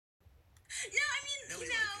No, I mean,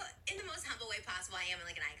 in the most humble way possible, I am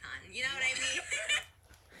like an icon. You know what I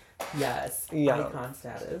mean? Yes. Yeah. Icon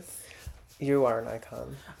status. You are an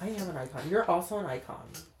icon. I am an icon. You're also an icon.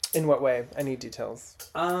 In what way? I need details.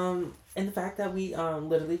 And the fact that we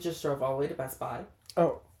literally just drove all the way to Best Buy.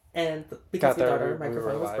 Oh. And because we thought our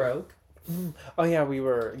microphone was broke. Oh yeah, we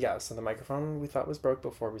were. Yeah, so the microphone we thought was broke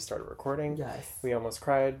before we started recording. Yes. We almost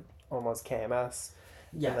cried, almost KMS.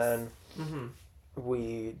 Yes. And then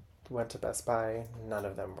we went to Best Buy. None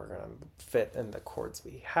of them were gonna fit in the cords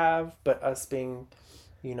we have, but us being,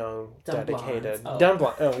 dedicated. Dumb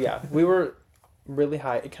blonde. Oh yeah, we were really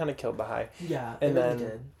high. It kind of killed the high. Yeah, and it then really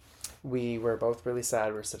did. We were both really sad.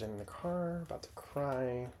 We were sitting in the car, about to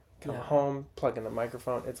cry. Come home, plug in the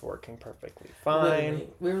microphone. It's working perfectly fine. Literally.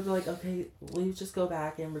 We were like, okay, we'll just go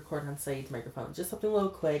back and record on Said's microphone. Just something a little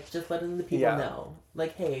quick, just letting the people know.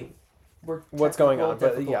 Like, hey, what's going on?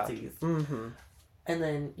 But yeah. Mm-hmm. And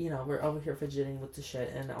then, we're over here fidgeting with the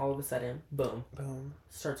shit, and all of a sudden, boom. Boom.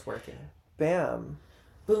 Starts working. Bam.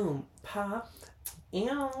 Boom. Pop.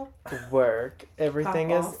 Ew. Work.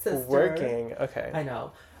 Everything is working. Okay. I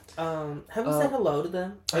know. Have you said hello to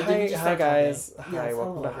them? Hi guys. Yes, hi,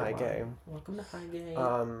 welcome to High Game. Welcome to High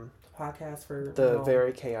Game. Podcast for the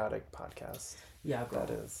very chaotic podcast. Yeah, girl, that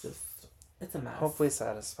is just it's a mess. Hopefully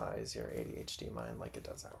satisfies your ADHD mind like it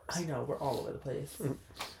does ours. I know, we're all over the place.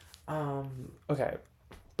 Okay.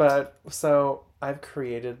 But so I've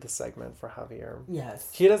created the segment for Javier. Yes.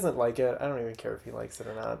 He doesn't like it. I don't even care if he likes it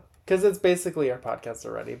or not. Because it's basically our podcast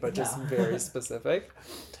already, but just very specific.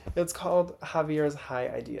 It's called Javier's High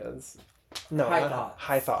Ideas. No,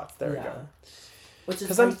 High Thoughts. There we go. Which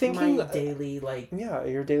is I'm thinking my daily,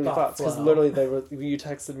 your daily thoughts. Because literally, you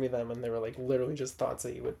texted me them, and they were literally just thoughts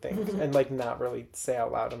that you would think, and not really say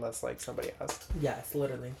out loud unless somebody asked. Yes,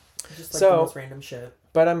 literally. Just the most random shit.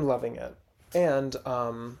 But I'm loving it, and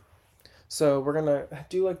so we're gonna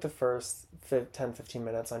do the first 10-15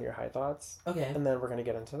 minutes on your high thoughts. Okay. And then we're gonna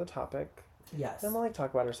get into the topic. Yes. And we'll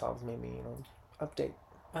talk about ourselves, maybe update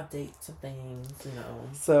some things,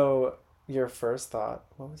 So your first thought.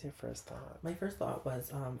 What was your first thought? My first thought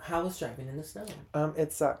was, how was driving in the snow?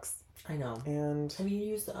 It sucks. I know. And have you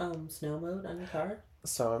used snow mode on your car?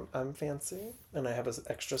 So I'm fancy, and I have an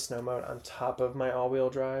extra snow mode on top of my all-wheel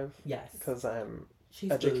drive. Yes. Because I'm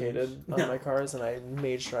educated on my cars, and I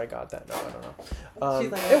made sure I got that. No, I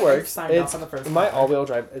don't know. It works. My all-wheel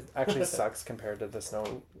drive. It actually sucks compared to the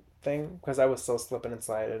snow thing because I was still slipping and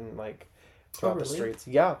sliding throughout the streets.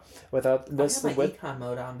 Yeah, without this. I had my econ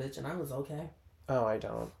mode on, bitch, and I was okay. Oh, I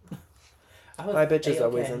don't. My bitch is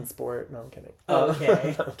always in sport. No, I'm kidding. Oh,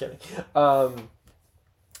 okay. I'm kidding.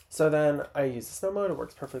 So then I use the snow mode. It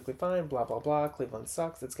works perfectly fine. Blah, blah, blah. Cleveland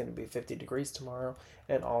sucks. It's going to be 50 degrees tomorrow,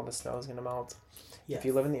 and all the snow is going to melt. Yes. If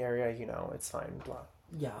you live in the area, it's fine. Blah.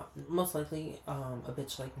 Yeah, most likely a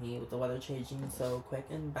bitch like me with the weather changing so quick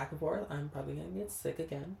and back and forth, I'm probably going to get sick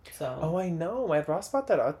again. So. Oh, I know. My boss bought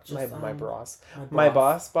that up. My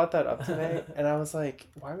boss bought that up today, and I was like,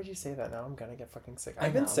 why would you say that? Now I'm going to get fucking sick.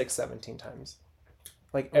 I've been sick 17 times.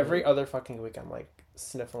 Every other fucking week, I'm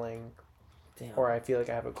sniffling. Damn. Or I feel like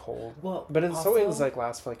I have a cold. Well, but it's always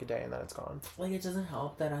lasts for a day and then it's gone. It doesn't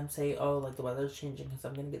help that I'm saying, the weather's changing because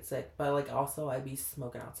I'm gonna get sick. But also I'd be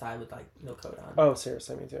smoking outside with no coat on. Oh,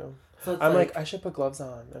 seriously, me too. So I'm I should put gloves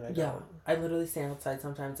on, and I don't. I literally stand outside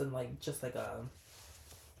sometimes and just like a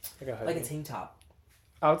tank top.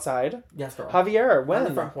 Outside? Yes, girl. Javier, when? On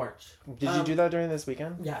the front porch. Did you do that during this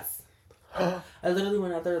weekend? Yes. I literally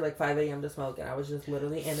went out there 5 a.m. to smoke, and I was just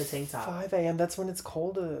literally in a tank top. 5 a.m. That's when it's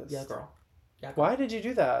coldest. Yeah, girl. Yeah. Why did you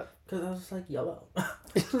do that? Because I was just yellow.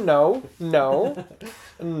 No.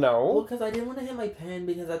 Well, because I didn't want to hit my pen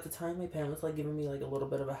because at the time my pen was giving me a little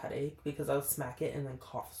bit of a headache because I would smack it and then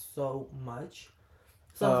cough so much.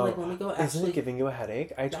 So I was let me go actually. Isn't it giving you a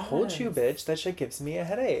headache? I told you, bitch, that shit gives me a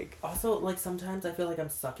headache. Also, sometimes I feel like I'm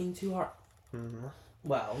sucking too hard. Mm-hmm.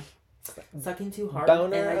 Well, sucking too hard,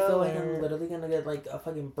 and I feel like I'm literally gonna get a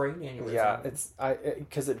fucking brain aneurysm. Yeah,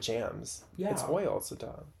 because it jams. Yeah, it's oil, so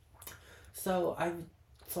duh. So I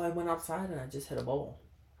went outside and I just hit a bowl.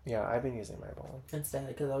 Yeah, I've been using my bowl instead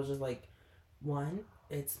because I was just one,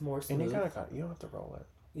 it's more smooth. And you don't have to roll it.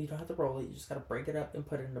 You don't have to roll it. You just gotta break it up and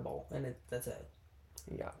put it in the bowl, and that's it.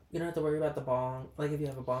 Yeah. You don't have to worry about the bong. If you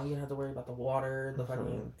have a bong, you don't have to worry about the water, the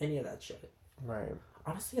fucking any of that shit. Right.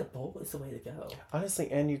 Honestly, a bowl is the way to go. Honestly,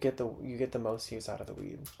 and you get the most use out of the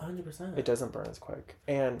weed. 100%. It doesn't burn as quick,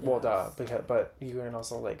 and but you can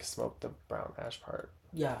also smoke the brown ash part.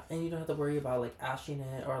 Yeah, and you don't have to worry about ashing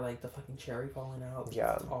it or the fucking cherry falling out.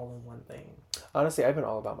 Yeah, it's all in one thing. Honestly, I've been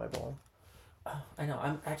all about my bowl. Oh, I know.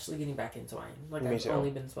 I'm actually getting back into wine. Like, Me I've too.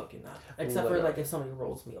 only been smoking that. Except for, like, if somebody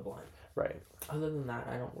rolls me a blunt. Right. Other than that,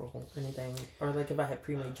 I don't roll anything. Or, like, if I have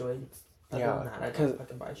pre-made joints. Other than that, I don't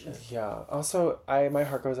fucking buy shit. Yeah. Also, my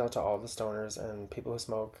heart goes out to all the stoners and people who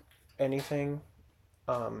smoke anything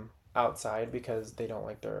outside because they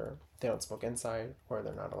don't smoke inside or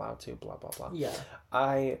they're not allowed to, blah, blah, blah. Yeah.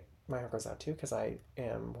 My heart goes out too because I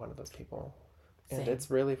am one of those people. And Same.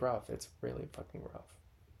 it's really rough. It's really fucking rough.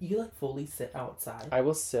 You, like, fully sit outside? I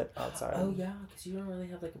will sit outside. Oh, yeah, because you don't really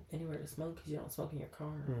have, like, anywhere to smoke because you don't smoke in your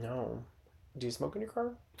car. No. Do you smoke in your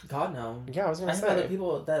car? God, no. Yeah, I was going to say. I have other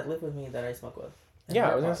people that live with me that I smoke with. Yeah,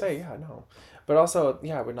 I was going to say, yeah, no. But also,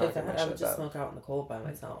 yeah, I would not get my shit. I would just smoke out in the cold by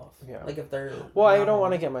myself. Yeah. Like, if they're... Well, I don't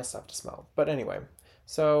want to get my stuff to smell. But anyway,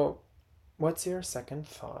 so what's your second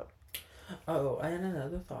thought? Oh, I had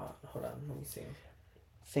another thought. Hold on, let me see.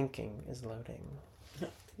 Thinking is loading.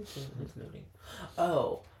 Thinking is loading.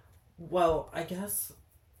 Oh, well, I guess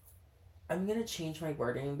I'm going to change my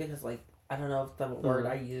wording because, like, I don't know if the word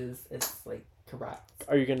I use is, like, correct.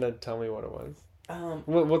 Are you going to tell me what it was?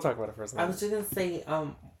 We'll talk about it first. I was just going to say,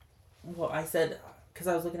 well, I said, because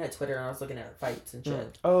I was looking at Twitter and I was looking at fights and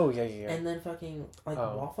shit. Oh, yeah. And then fucking, like,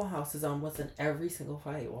 Waffle House is almost in every single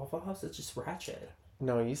fight. Waffle House is just ratchet.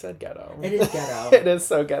 No, you said ghetto. It is ghetto. It is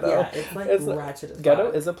so ghetto. Yeah, it's like ratchet as ghetto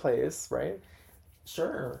fuck. is a place, right?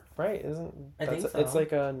 Sure. Right, isn't... I think so. It's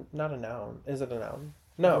like a... Not a noun. Is it a noun?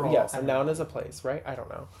 No, Girl, yes. A noun is a place, right? I don't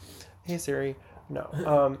know. Hey, Siri. No.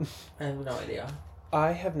 I have no idea.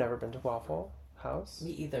 I have never been to Waffle House.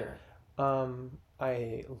 Me either.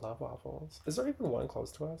 I love waffles. Is there even one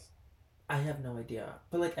close to us? I have no idea.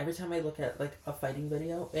 But, like, every time I look at, like, a fighting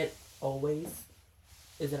video, it always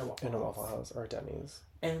is in a Waffle House. In a Waffle House or Denny's.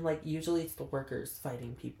 And, like, usually it's the workers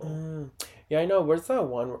fighting people. Yeah, I know. Where's that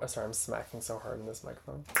one? Sorry, I'm smacking so hard in this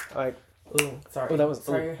microphone. Ooh, sorry. Oh, that was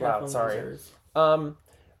loud. Sorry.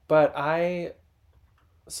 But I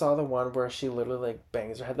saw the one where she literally, like,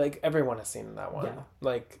 bangs her head. Like, everyone has seen that one. Yeah.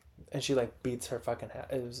 Like, and she, like, beats her fucking head.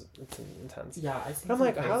 It's intense. Yeah, I see. But I'm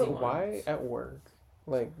like, why at work?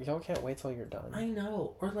 Like, y'all can't wait till you're done. I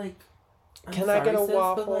know. Or, like, can I get a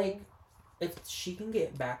waffle? But, like, if she can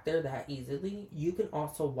get back there that easily, you can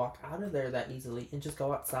also walk out of there that easily and just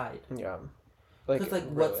go outside. Yeah. Because, like,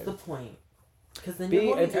 what's the point? Because then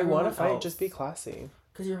if you want to fight, just be classy.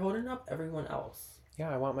 Because you're holding up everyone else. Yeah,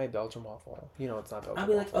 I want my Belgian waffle. You know it's not Belgian. I'll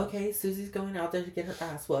be like, okay, Susie's going out there to get her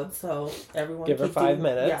ass whooped, so everyone give her 5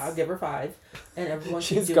 minutes. Yeah, I'll give her 5, and everyone.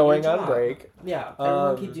 She's going on break. Yeah,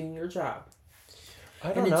 everyone keep doing your job.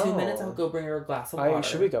 I don't know. And in 2 minutes, I'll go bring her a glass of water.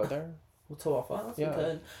 Should we go there? To Waffle House? Yeah. We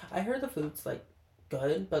could. I heard the food's like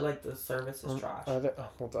good, but like the service is trash.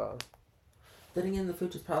 Well, duh. Then again, the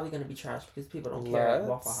food is probably going to be trash because people don't care at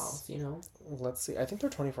Waffle House, you know? Let's see. I think they're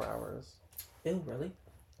 24 hours. Ew, really?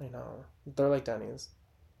 I know. They're like Denny's.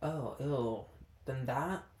 Oh, ew. Then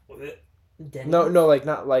that... Denny's? No, like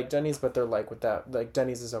not like Denny's, but they're like with that. Like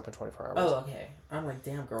Denny's is open 24 hours. Oh, okay. I'm like,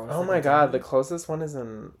 damn, girl. Oh my god, the closest one is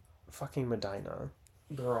in fucking Medina.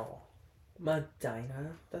 Girl.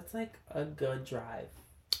 Medina? That's like a good drive.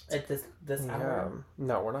 At this hour?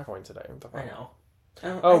 No, we're not going today. I know.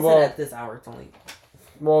 Well, at this hour, it's only...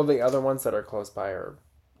 Well, the other ones that are close by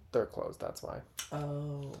they're closed, that's why.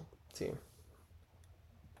 Oh. See.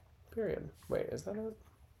 Period. Wait, is that it?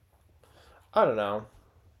 I don't know.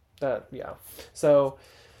 Yeah. So...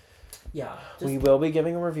 Yeah. We will be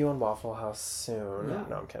giving a review on Waffle House soon. Yeah.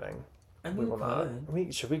 No, I'm kidding. I mean, we will not.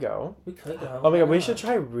 Should we go? We could go. Oh my god, we should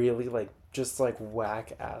try really just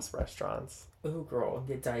whack ass restaurants. Ooh, girl,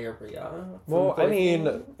 get diarrhea. Well, I mean,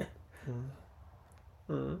 I'm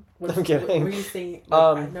kidding. What do you think?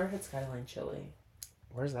 I've never had Skyline chili.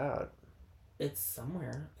 Where's that? It's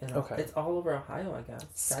somewhere. Okay. It's all over Ohio, I guess.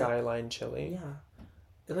 Skyline chili. Yeah.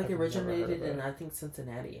 It originated in I think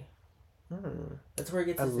Cincinnati. That's where it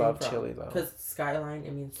gets its name from. I love chili though. Because Skyline,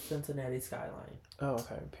 it means Cincinnati skyline. Oh,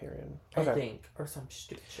 okay. Period. Okay. I think, or some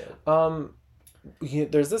stupid shit.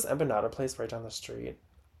 There's this empanada place right down the street.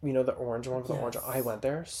 You know the orange one with the orange. I went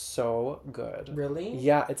there. So good. Really?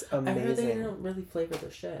 Yeah, it's amazing. I heard they didn't really flavor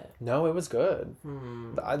their shit. No, it was good.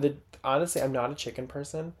 Honestly, I'm not a chicken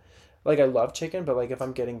person. Like I love chicken, but like if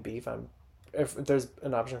I'm getting beef, if there's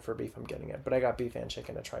an option for beef, I'm getting it. But I got beef and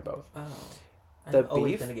chicken to try both. Oh. The I'm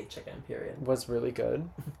always beef gonna get chicken, period. Was really good,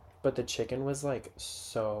 but the chicken was like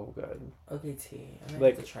so good. Okay, T. I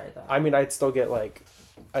might have to try that. I mean, I'd still get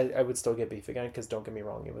I would still get beef again because don't get me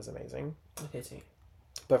wrong, it was amazing. Okay, T.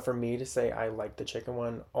 But for me to say I like the chicken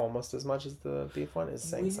one almost as much as the beef one is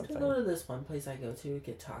saying something. We need to go to this one place I go to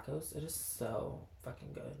get tacos. It is so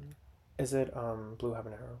fucking good. Is it Blue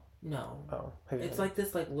Habanero? No. Oh, it's like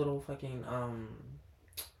this like little fucking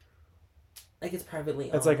like it's privately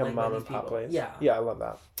owned. It's like a mom and pop place. Yeah. Yeah, I love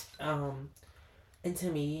that. And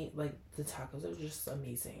to me, like the tacos are just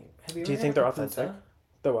amazing. Have you ever Do you think they're authentic?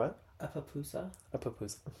 The what? A pupusa. A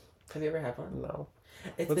pupusa. Have you ever had one? No.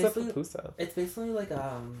 It's What's a pupusa? It's basically like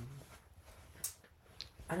I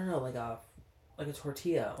don't know, like a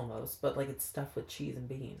tortilla almost, but like it's stuffed with cheese and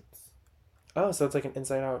beans. Oh, so it's like an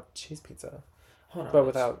inside out cheese pizza. Hold on, but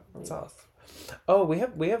without sauce. Oh, we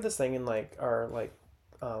have this thing in like our like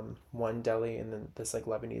one deli in this like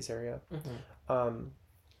Lebanese area. Mm-hmm.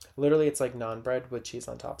 Literally it's like naan bread with cheese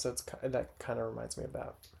on top, so that kind of reminds me of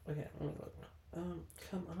that. Okay, let me look.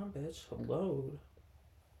 Come on, bitch, load.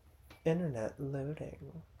 Internet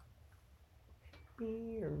loading.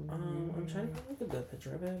 I'm trying to find like a good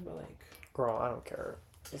picture of it, but like. Girl, I don't care.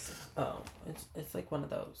 It's like one of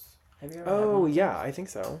those. Have you ever? Oh yeah, I think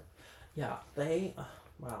so. Yeah, they.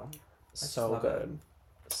 Wow. So good.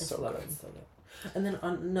 So good. So good. And then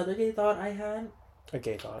another gay thought I had. A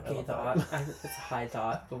gay thought. Gay thought. It's a high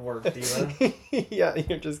thought. The word dealer. Yeah,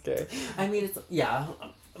 you're just gay. I mean, it's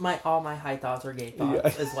all my high thoughts are gay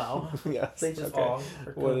thoughts as well. Yes. They just all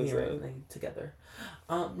are coherently together.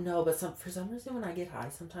 No, but for some reason when I get high,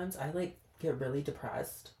 sometimes I like get really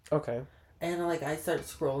depressed. Okay. And like I start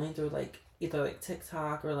scrolling through like either like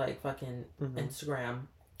TikTok or like fucking Instagram,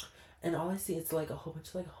 and all I see is like a whole bunch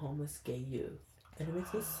of like homeless gay youth, and it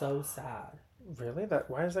makes me so sad. Really?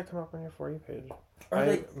 Why does that come up on your For You page?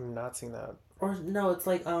 I'm not seeing that. Or no, it's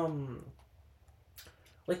like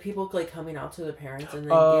people like coming out to their parents and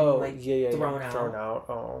then getting like thrown out.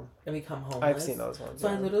 Oh. And become homeless. I've seen those ones. So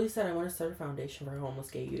I literally said I want to start a foundation for homeless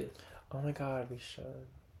gay youth. Oh my god, we should.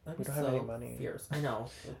 We don't so have any money. Fierce. I know.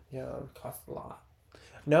 Yeah. It costs a lot.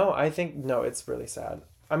 No, it's really sad.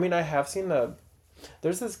 I mean, I have seen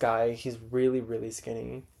there's this guy, he's really, really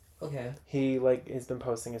skinny. Okay. He like has been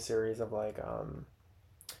posting a series of like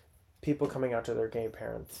people coming out to their gay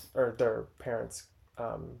parents or their parents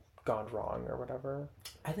gone wrong or whatever.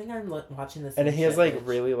 I think I'm watching this. And he has like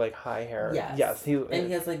really like high hair. Yes. And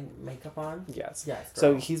he has like makeup on. Yes. Yes.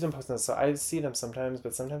 Girl. So he's been posting this. So I see them sometimes,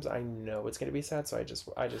 but sometimes I know it's gonna be sad. So I just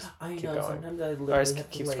keep going. Sometimes I literally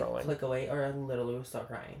have to like scrolling. Click away, or I literally will start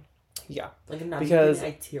crying. Yeah. Like not because even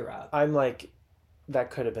I tear up. I'm like,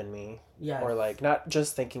 that could have been me. Yeah. Or like not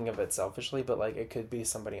just thinking of it selfishly, but like it could be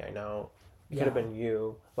somebody I know. It could have been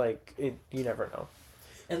you. Like you never know.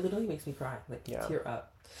 It literally makes me cry. Like tear up.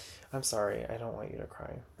 I'm sorry. I don't want you to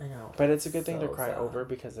cry. I know. But it's a good thing to cry over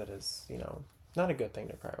because it is, not a good thing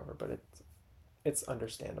to cry over, but it's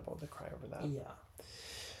understandable to cry over that. Yeah.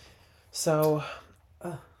 So,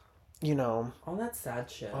 all that sad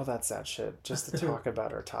shit. Just to talk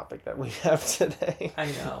about our topic that we have today. I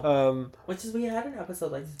know. Which is, we had an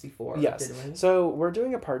episode like this before. Yes. Didn't we? So we're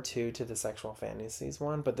doing a part 2 to the sexual fantasies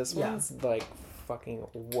one, but this one's like fucking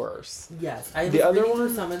worse. Yes. I was reading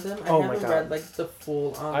through some of them. I haven't read like the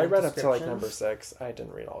full I read up to like number 6. I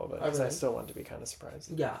didn't read all of it because I still wanted to be kind of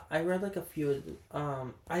surprised. Yeah. I read like a few.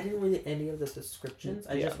 I didn't read any of the descriptions.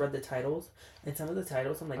 I just read the titles. And some of the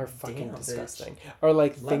titles I'm like, are fucking disgusting. Bitch. Or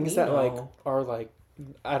like things that like are like,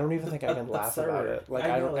 I don't even think I can laugh about it. Like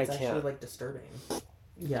I can't. Actually like disturbing.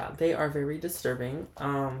 Yeah, they are very disturbing.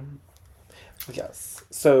 Yes.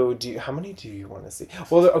 So how many do you want to see?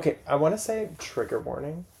 Well, okay, I want to say trigger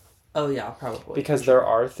warning. Oh yeah, probably. Because there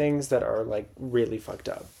are things that are like really fucked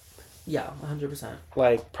up. Yeah, 100%.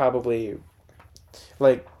 Like probably,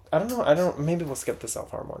 like I don't know. Maybe we'll skip the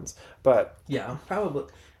self-harm ones, but yeah, probably.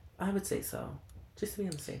 I would say so, just to be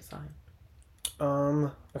on the safe side.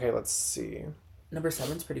 Okay, let's see. Number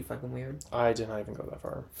 7's pretty fucking weird. I did not even go that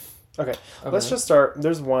far. Okay. Let's just start.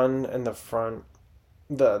 There's one in the front.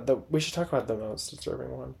 We should talk about the most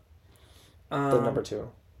disturbing one. The number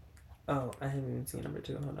 2. Oh, I haven't even seen number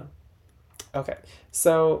 2. Hold on. Okay,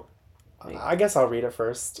 so I guess I'll read it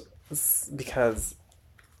first because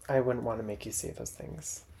I wouldn't want to make you see those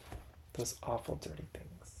things, those awful, dirty things.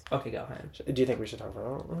 Okay, go ahead. Do you think we should talk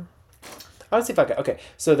about it? I'll see if I can. Okay,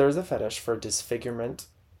 so there's a fetish for disfigurement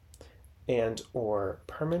and or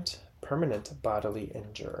permanent bodily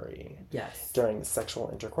injury. Yes. During sexual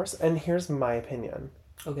intercourse, and here's my opinion.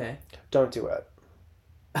 Okay. Don't do it.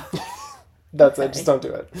 That's it. Just don't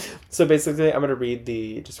do it. So basically, I'm going to read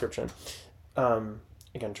the description.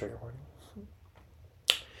 Again, trigger warning.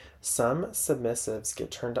 Some submissives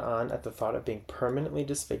get turned on at the thought of being permanently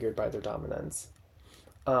disfigured by their dominance.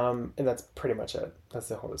 And that's pretty much it. That's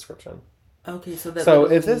the whole description. Okay, so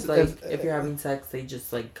that if you're having sex, they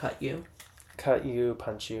just like cut you,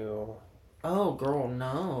 punch you. Oh, girl,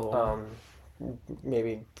 no.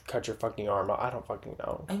 Maybe cut your fucking arm out. I don't fucking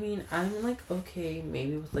know. I mean, I'm like okay,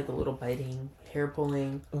 maybe with like a little biting, hair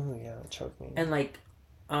pulling. Oh yeah, choke me. And like,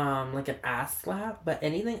 like an ass slap, but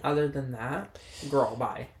anything other than that, girl,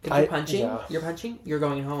 bye. If you're punching, you're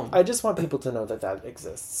going home. I just want people to know that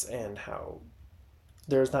exists and how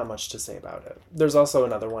there's not much to say about it. There's also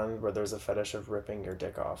another one where there's a fetish of ripping your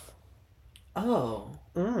dick off. Oh.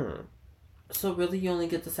 So really you only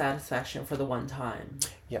get the satisfaction for the one time?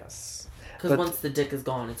 Yes. Because once the dick is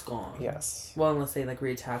gone, it's gone. Yes. Well, unless they, like,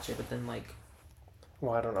 reattach it, but then, like...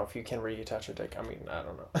 Well, I don't know if you can reattach your dick. I mean, I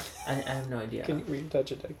don't know. I have no idea. Can you reattach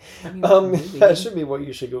your dick? I mean, that should be what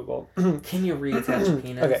you should Google. Can you reattach your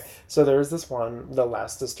penis? Okay, so there's this one, the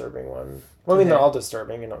last disturbing one. Well, I mean, they're all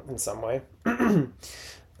disturbing in some way. Go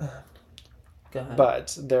ahead.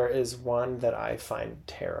 But there is one that I find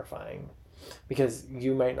terrifying. Because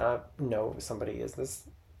you might not know somebody is this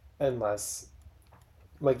unless...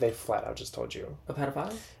 Like, they flat out just told you. A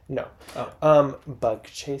pedophile? No. Oh. Bug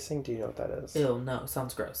chasing, do you know what that is? Ew, no.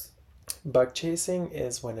 Sounds gross. Bug chasing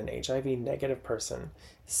is when an HIV-negative person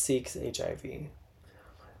seeks HIV.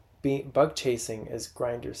 Bug chasing is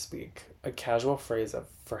grinder speak, a casual phrase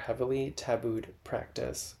for heavily tabooed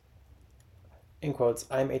practice. In quotes,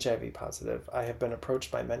 I'm HIV positive. I have been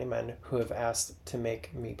approached by many men who have asked to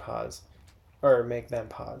make me pause. Or make them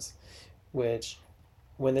pause. Which,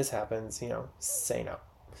 when this happens, say no.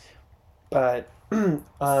 But so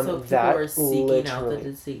people are seeking out the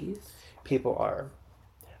disease? People are.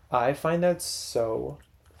 I find that so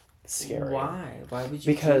scary. Why? Why would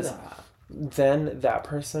you do that? Because then that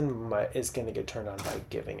person is going to get turned on by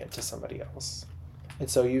giving it to somebody else. And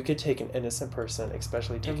so you could take an innocent person,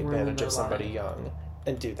 especially take advantage of somebody young,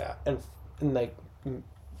 and do that. And like,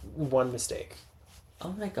 one mistake.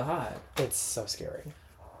 Oh my God. It's so scary.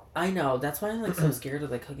 I know. That's why I'm, like, so scared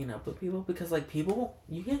of, like, hooking up with people. Because, like, people...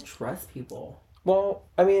 You can't trust people. Well,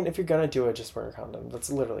 I mean, if you're gonna do it, just wear a condom. That's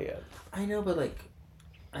literally it. I know, but, like...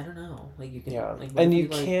 I don't know. Like, you can... Yeah. Like, and you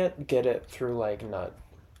can't get it through, like, nut.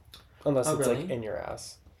 Unless it's, really? like, in your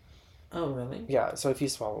ass. Oh, really? Yeah, so if you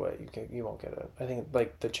swallow it, you won't get it. I think,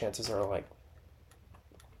 like, the chances are, like...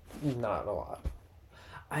 Not a lot.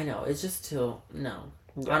 I know. It's just too... No.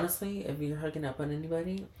 Yeah. Honestly, if you're hooking up on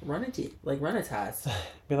anybody, run a test.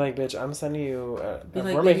 Be like, bitch, I'm sending you.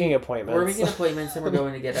 We're making appointments. We're making appointments, and we're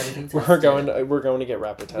going to get everything tested. We're going to get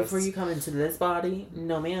rapid tests before you come into this body.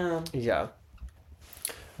 No, ma'am. Yeah.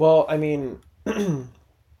 Well, I mean,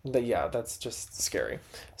 that's just scary.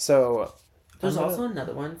 So there's also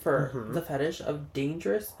another one for the fetish of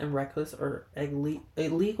dangerous and reckless or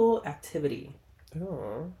illegal activity.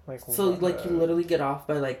 Oh, like so what? Like you literally get off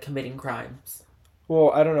by like committing crimes.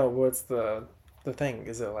 Well, I don't know. What's the thing?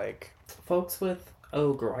 Is it like... Folks with...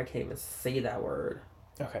 Oh, girl, I can't even say that word.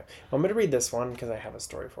 Okay. Well, I'm going to read this one because I have a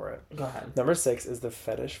story for it. Go ahead. Number 6 is the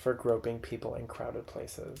fetish for groping people in crowded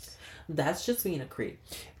places. That's just being a creep.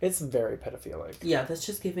 It's very pedophilic. Yeah, that's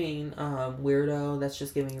just giving weirdo. That's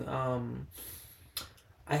just giving...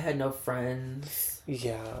 I had no friends.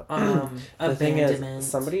 Yeah. The thing is,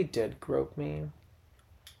 somebody did grope me.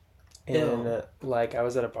 And, like, I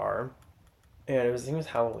was at a bar... And I think it was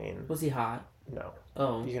Halloween. Was he hot? No.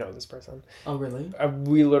 Oh. You know this person. Oh, really?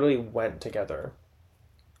 We literally went together.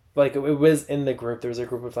 Like, it was in the group. There was a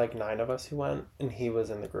group of, like, 9 of us who went, and he was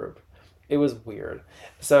in the group. It was weird.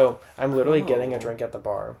 So, I'm literally getting a drink at the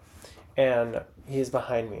bar, and he's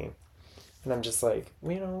behind me. And I'm just like,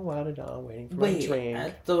 la-da-da, waiting for my drink.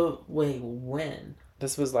 When?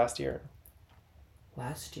 This was last year.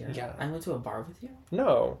 Last year? Yeah. I went to a bar with you?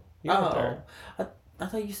 No. You weren't there. I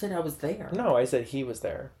thought you said I was there. No, I said he was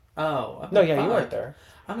there. Oh. No, yeah, you weren't there.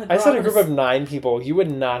 Like, I said a group of 9 people. You would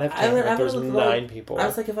not have came if there was 9 people. I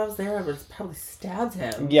was like, if I was there, I would have probably stabbed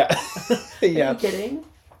him. Yeah. Yeah. Are you kidding?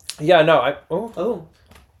 Yeah, no, Oh.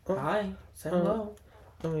 Hi. Say hello.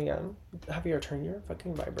 Oh my God. Javier, turn your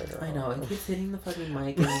fucking vibrator off. I know. It keeps hitting the fucking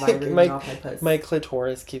mic and vibrating off my puss. My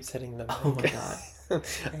clitoris keeps hitting the mic. Oh my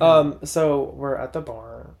God. So we're at the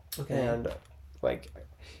bar. Okay. And, like,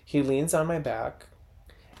 he leans on my back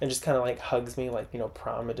and just kind of, like, hugs me, like,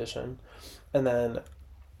 prom edition. And then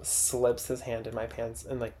slips his hand in my pants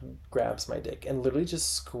and, like, grabs my dick and literally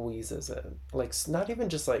just squeezes it. Like, not even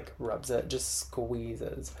just, like, rubs it, just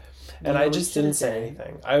squeezes. And I just didn't say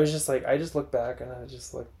anything. I was just, like, I just looked back and I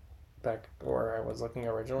just looked back where I was looking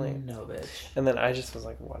originally. No, bitch. And then I just was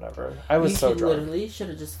like, whatever. I was so drunk. You literally should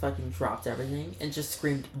have just fucking dropped everything and just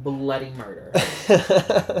screamed bloody murder.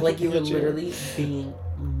 Like you were literally being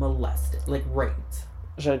molested. Like raped.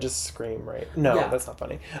 Should I just scream right? No, that's not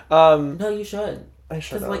funny. No, you should. I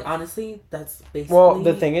should. Because, like, honestly, that's basically... Well,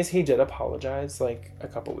 the thing is, he did apologize, like, a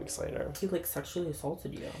couple weeks later. He, like, sexually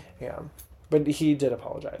assaulted you. Yeah. But he did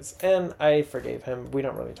apologize. And I forgave him. We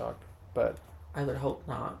don't really talk, but... I would hope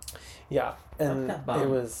not. Yeah, and it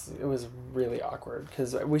was really awkward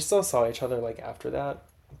because we still saw each other like after that,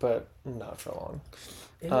 but not for long.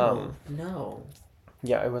 Ew, no.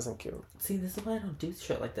 Yeah, it wasn't cute. See, this is why I don't do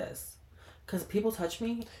shit like this. Because people touch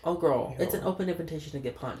me, oh girl, it's an open invitation to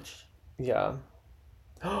get punched. Yeah.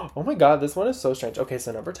 Oh my god, this one is so strange. Okay,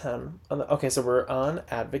 so number 10. So we're on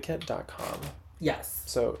advocate.com. Yes.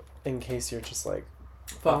 So in case you're just like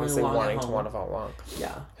following wanting to follow along.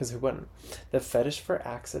 Yeah. Because who wouldn't? The fetish for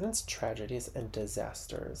accidents, tragedies, and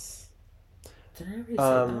disasters. Did I already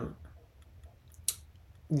say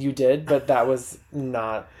that? You did, but that was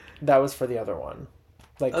for the other one.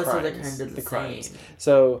 Like crimes. So they're kind of the crimes. same.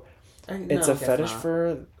 So it's a fetish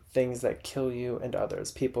for things that kill you and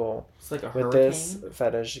others. People like with this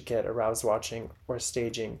fetish get aroused watching or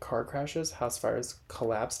staging car crashes, house fires,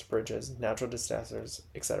 collapsed bridges, natural disasters,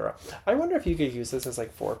 etc. I wonder if you could use this as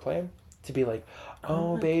like foreplay to be like,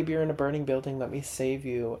 oh babe, you're in a burning building, let me save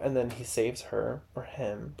you, and then he saves her or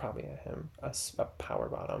him, probably a power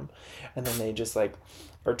bottom, and then they just like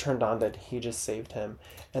are turned on that he just saved him,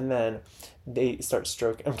 and then they start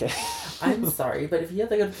stroking. I'm kidding. I'm sorry, but if you have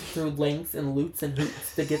to go through lengths and loops and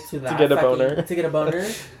hoops to get to that, to get a boner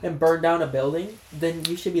and burn down a building, then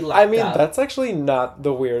you should be locked up. I mean, that's actually not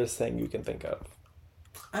the weirdest thing you can think of.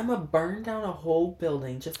 I'm gonna burn down a whole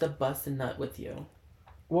building just to bust a nut with you.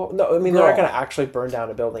 Well, no, I mean, they're not going to actually burn down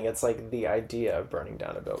a building. It's like the idea of burning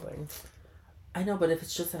down a building. I know, but if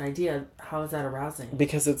it's just an idea, how is that arousing?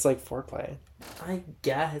 Because it's like foreplay. I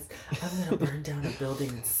guess. I'm going to burn down a building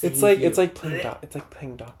and save it's like you. It's like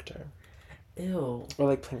playing doctor. Ew. Or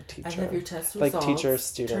like playing teacher. I have your test results. Like teacher,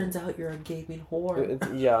 student. Turns out you're a gaming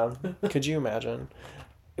whore. Yeah. Could you imagine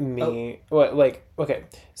me? Oh. What? Like, okay.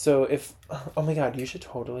 So if, oh my god, you should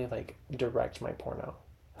totally like direct my porno.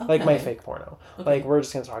 Okay. Like my fake porno. Okay. Like we're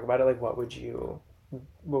just gonna talk about it. Like what would you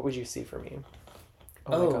see for me?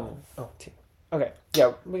 Oh my god. Oh. Okay.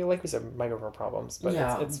 Yeah. Like we said, microphone problems, but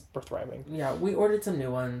it's we're thriving. Yeah. We ordered some new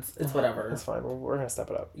ones. It's whatever. It's fine. We're gonna step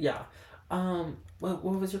it up. Yeah. What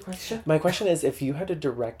was your question? My question is, if you had to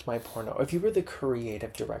direct my porno, if you were the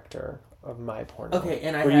creative director of my porno, okay,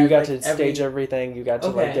 and where you got to stage everything, you got to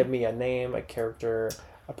like give me a name, a character,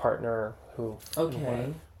 a partner, who.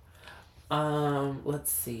 Okay. Let's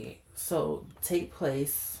see. So, take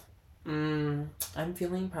place. I'm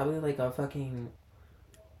feeling probably like a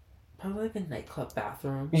nightclub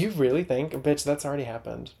bathroom. You really think? Bitch, that's already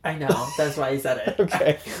happened. I know. That's why I said it.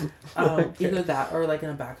 Okay. Either that or like in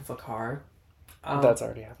the back of a car. That's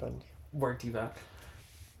already happened. Work diva.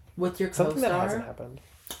 With your co-star? Something that hasn't happened.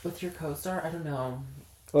 With your co-star? I don't know.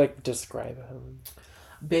 Like, describe him.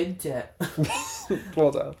 Big dick.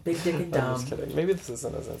 Well done. Big dick and dumb. I'm just kidding. Maybe this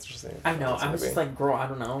isn't as interesting. I know. I was just like, girl, I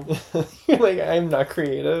don't know. You're like, I'm not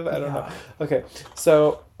creative. I don't know. Okay.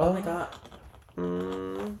 So. Oh my god.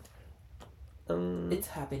 It's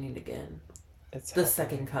happening again. It's the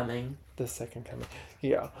second coming. The second coming.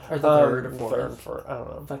 Yeah. Or the third or fourth. Third or fourth. I don't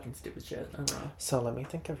know. Fucking stupid shit. I don't know. So let me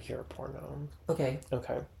think of your porno. Okay.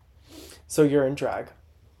 So you're in drag.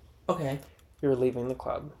 Okay. You're leaving the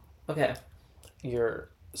club. Okay. You're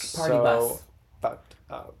Party bus. Fucked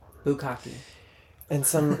up. Bukkake. And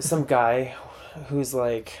some guy who's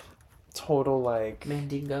like total like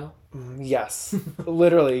Mandingo. Yes.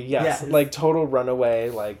 Literally, yes. Like total runaway,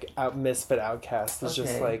 like misfit outcast is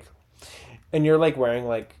just like, and you're like wearing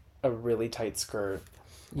like a really tight skirt.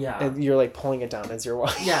 Yeah. And you're like pulling it down as you're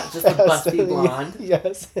walking. Yeah, just a busty blonde.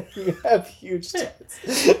 Yes. You have huge tits.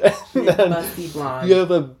 Busty blonde. You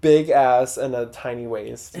have a big ass and a tiny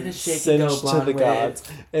waist. And a shake and go blonde to the gods.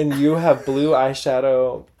 And you have blue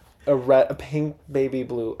eyeshadow, a pink baby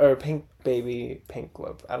blue, or a pink baby pink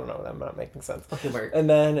lip. I don't know. I'm not making sense. Okay, word. And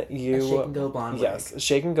then you. A shake and go blonde wig. Yes.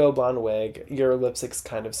 Shake and go blonde wig. Your lipstick's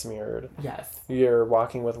kind of smeared. Yes. You're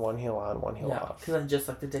walking with one heel on, one heel off. Because I just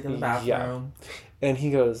sucked a dick in the bathroom. Yeah. And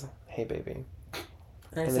he goes, "Hey, baby."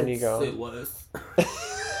 And then you go, "It was."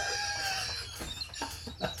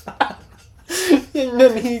 And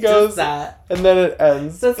then he goes, just that. And then it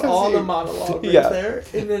ends. That's all the monologue right there.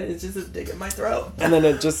 And then it's just a dig in my throat. And then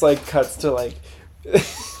it just like cuts to like,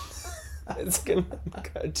 it's gonna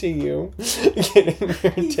cut to you getting your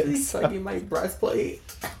He's sucking my breastplate.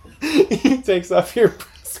 He takes off your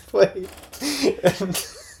breastplate. And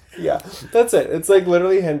yeah, that's it. It's like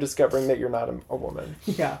literally him discovering that you're not a woman.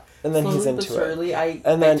 Yeah. And then slowly he's into surely, it.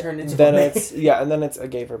 I turn into then it's and then it's a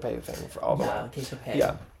gay for pay thing for all the way. Yeah, gay for pay.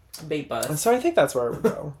 Yeah. Bait bus. So I think that's where I would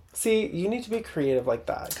go. See, you need to be creative like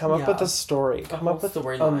that. Come up with a story. Come up with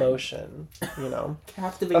emotion. You know,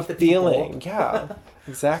 captivate the feeling. People. Yeah,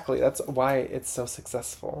 exactly. That's why it's so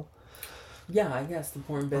successful. Yeah, I guess the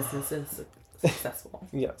porn business is successful.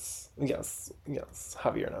 Yes.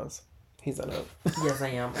 Javier knows. He's in it. Yes, I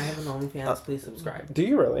am. I have an OnlyFans. Please subscribe. Do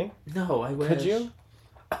you really? No, I wish. Could you?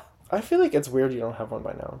 I feel like it's weird you don't have one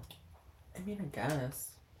by now. I mean, I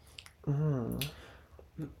guess. Honestly,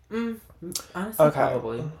 okay.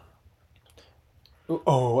 probably.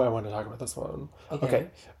 Oh, I want to talk about this one. Okay.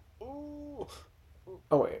 Oh,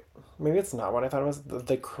 wait. Maybe it's not what I thought it was.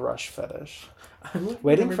 The crush fetish. I'm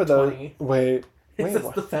waiting for 20. the... Wait.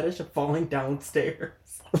 It's the fetish of falling downstairs.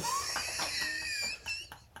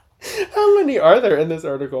 How many are there in this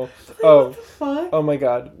article? Oh my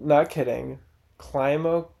god. Not kidding.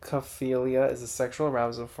 Climacophilia is a sexual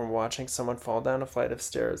arousal from watching someone fall down a flight of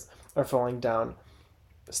stairs or falling down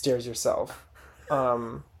stairs yourself.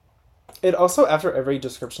 It also, after every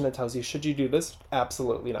description, it tells you, should you do this?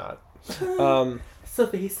 Absolutely not. So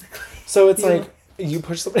basically... So it's like, you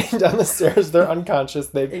push somebody down the stairs, they're unconscious,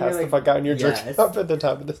 they pass the fuck out, and you're jerking up at the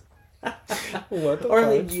top of this. What the Or fuck?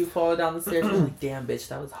 like you fall down the stairs and you're like, damn bitch,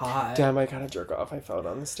 that was hot. Damn, I gotta jerk off. I fell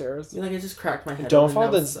down the stairs. You're like, I just cracked my head. Don't fall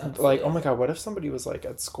this, like, oh my god, what if somebody was like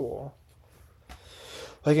at school?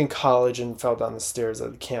 Like in college and fell down the stairs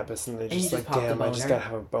at campus and they just like, damn, I just gotta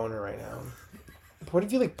have a boner right now. But what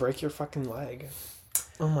if you like break your fucking leg?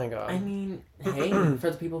 Oh my god. I mean, hey, for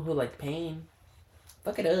the people who like pain,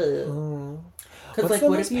 fuck it up. What's like, the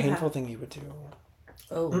most painful thing you would do?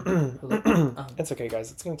 Oh. It's okay,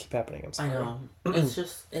 guys. It's gonna keep happening. I'm sorry. I know. It's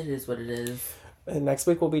just, it is what it is. And next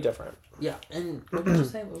week will be different. Yeah. And what did you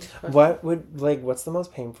say? What's the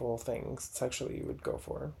most painful thing sexually you would go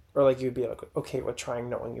for? Or like you'd be like, okay with trying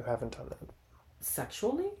knowing you haven't done it?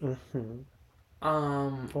 Sexually?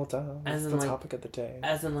 Well, duh. That's the topic of the day.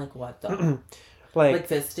 As in like what though? like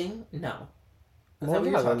fisting? No. Is that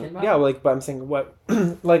what you're talking about? Yeah, like, but I'm saying what,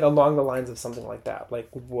 like along the lines of something like that. Like,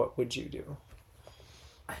 what would you do?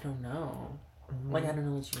 I don't know. Like, I don't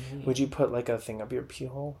know what you mean. Would you put like a thing up your pee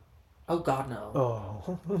hole? Oh God, no.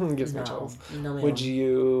 Oh, gives me chills. No, would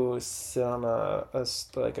you sit on a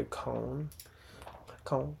cone?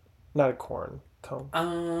 Cone, not a corn. Cone.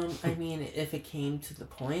 I mean, if it came to the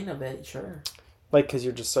point of it, sure. Like, cause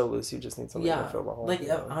you're just so loose, you just need something to fill the hole. Like,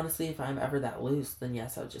 honestly, if I'm ever that loose, then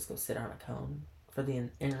yes, I would just go sit on a cone for the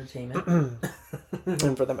entertainment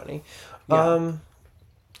and for the money. Yeah.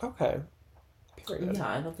 Okay. Period. Yeah,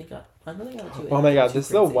 I don't think I would do it. Oh my god, this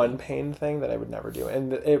is the one pain thing that I would never do,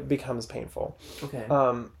 and it becomes painful. Okay.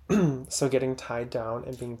 So getting tied down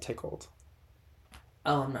and being tickled.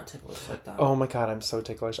 Oh, I'm not ticklish like that. Oh my god, I'm so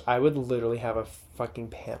ticklish. I would literally have a fucking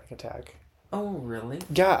panic attack. Oh, really?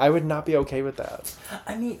 Yeah, I would not be okay with that.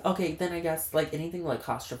 I mean, okay, then I guess, like, anything, like,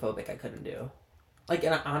 claustrophobic I couldn't do. Like,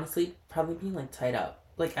 and honestly, probably being, like, tied up.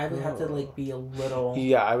 Like, I would have to, like, be a little...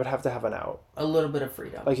 Yeah, I would have to have an out. A little bit of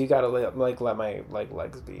freedom. Like, you gotta, let my, like,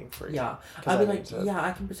 legs be free. Yeah. I'd be like, yeah,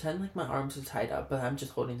 I can pretend, like, my arms are tied up, but I'm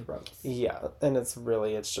just holding the ropes. Yeah, and it's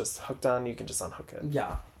just hooked on, you can just unhook it.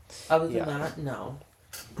 Yeah. Other than that, no.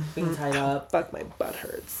 Being tied up. Fuck, my butt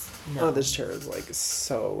hurts. No. Oh, this chair is, like,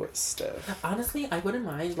 so stiff. Honestly, I wouldn't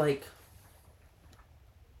mind, like...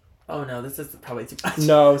 Oh, no, this is probably too much.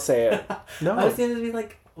 No, say it. No. I was going to be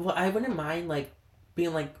like, well, I wouldn't mind, like,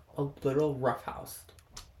 being, like, a little roughhoused.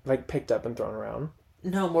 Like, picked up and thrown around?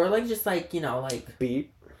 No, more like just, like, you know, like...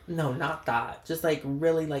 Beat? No, not that. Just, like,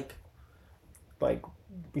 really, like... Like,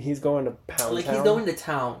 he's going to pound Like, town? he's going to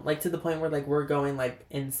town. Like, to the point where, like, we're going, like,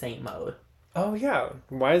 insane mode. Oh, yeah.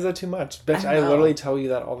 Why is that too much? Bitch, I literally tell you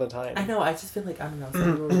that all the time. I know. I just feel like, I don't know,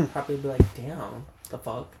 some people would probably be like, damn, the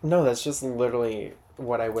fuck? No, that's just literally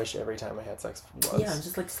what I wish every time I had sex was. Yeah,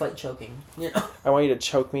 just, like, slight choking, you know? I want you to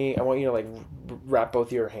choke me. I want you to, like, wrap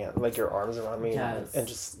both your hands, like, your arms around me and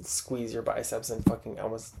just squeeze your biceps and fucking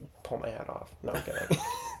almost pull my head off. No, I'm kidding.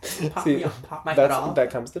 Pop my head off?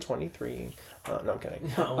 That comes to 23. No, I'm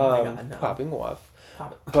kidding. Oh, my God, no. Popping off.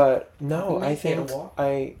 But no, I think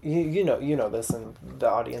you know this, and the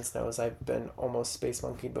audience knows I've been almost space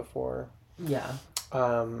monkeyed before. Yeah.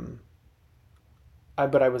 But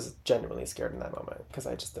I was genuinely scared in that moment because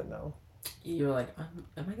I just didn't know. You were like,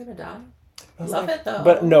 am I gonna die? I love it though.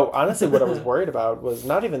 But no, honestly, what I was worried about was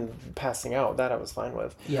not even passing out. That I was fine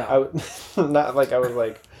with. Yeah. Not like I was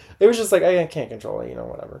like. It was just like I can't control it, you know,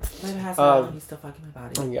 whatever. But it has to he's still fucking my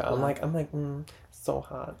body. Yeah, I'm like, so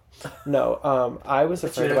hot. No, I was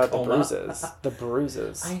afraid about the bruises. The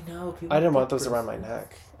bruises. I know. I didn't want those around my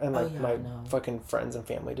neck. And like my fucking friends and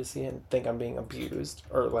family to see and think I'm being abused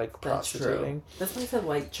or like prostituting. That's why I said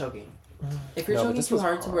like choking. If you're choking too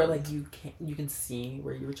hard to where like you can see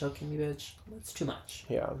where you were choking me, bitch, that's too much.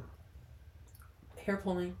 Yeah. Hair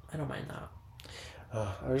pulling, I don't mind that.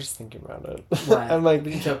 I was just thinking about it. What? I'm like,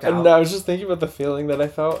 being choked out? No, I was just thinking about the feeling that I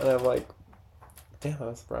felt, and I'm like, Damn, that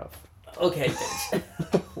was rough. Okay,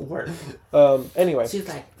 bitch. Work. Anyway. She's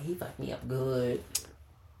like, he fucked me up good.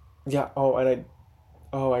 Yeah. Oh, and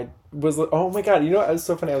I was. Oh my god! You know, it was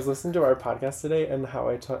so funny. I was listening to our podcast today, and how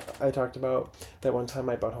I talked about that one time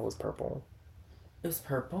my butthole was purple. It was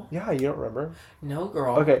purple? Yeah, you don't remember? No,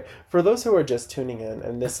 girl. Okay, for those who are just tuning in,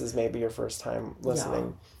 and this is maybe your first time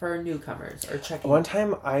listening. Yeah, for newcomers or checking. One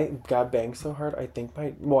time I got banged so hard, I think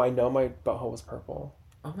I know my butthole was purple.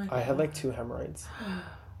 Oh my god. I had like 2 hemorrhoids.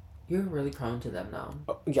 You're really prone to them now.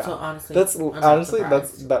 Oh, yeah. So honestly,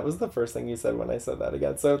 that was the first thing you said when I said that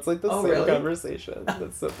again. So it's like the same really? Conversation.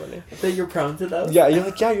 That's so funny. That you're prone to those? Yeah, you're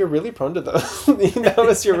like, yeah, you're really prone to those. That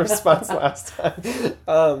was your response last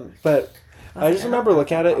time. But I just remember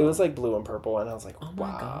looking at it. It was like blue and purple, and I was like, oh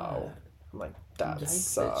wow. God. I'm like, that Yikes,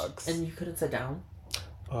 sucks. Bitch. And you couldn't sit down?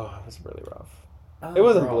 Oh, it was really rough. Oh, it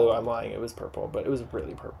wasn't blue. I'm lying. It was purple, but it was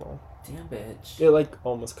really purple. Damn, bitch. It like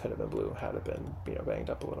almost could have been blue had it been banged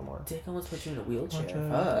up a little more. Dick almost put you in a wheelchair.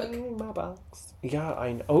 Fuck. My box. Yeah,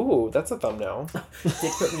 I know. Oh, that's a thumbnail.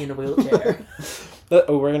 Dick put me in a wheelchair.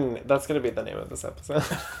 That's gonna be the name of this episode.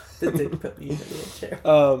 The dick put me in a wheelchair.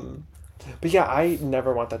 But yeah, I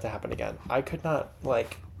never want that to happen again. I could not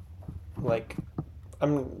like,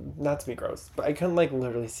 I'm not to be gross, but I couldn't like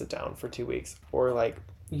literally sit down for 2 weeks or like.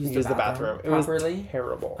 Use the bathroom. It was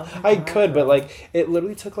terrible. I could, but like it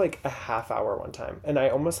literally took like a half hour one time, and I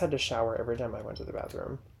almost had to shower every time I went to the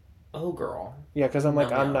bathroom. Oh, girl. Yeah, because I'm like,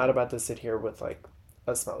 I'm not about to sit here with like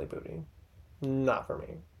a smelly booty. Not for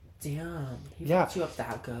me. Damn. He fucked you up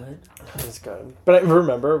that good. It was good, but I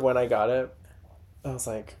remember when I got it, I was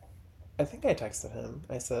like, I think I texted him.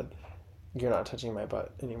 I said, "You're not touching my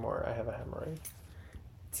butt anymore. I have a hemorrhoid."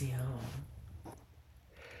 Damn.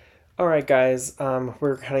 All right, guys,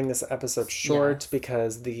 we're cutting this episode short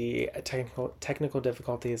because the technical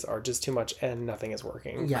difficulties are just too much and nothing is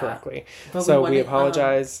working correctly. But so we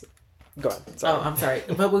apologize. Go ahead. Sorry. Oh, I'm sorry.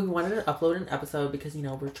 But we wanted to upload an episode because, you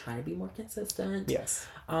know, we're trying to be more consistent. Yes.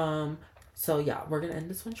 So, yeah, we're going to end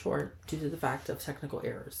this one short due to the fact of technical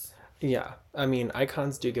errors. Yeah. I mean,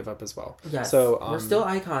 icons do give up as well. Yes. So, we're still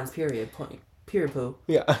icons, period. Point. Period, poo.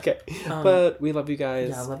 Yeah, okay. But we love you guys.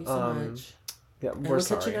 Yeah, I love you so much. Yeah, we'll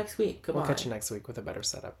catch you next week. Goodbye. We'll catch you next week with a better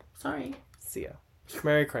setup. Sorry. See ya.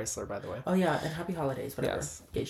 Merry Chrysler, by the way. Oh, yeah, and happy holidays, whatever. Yes. Gay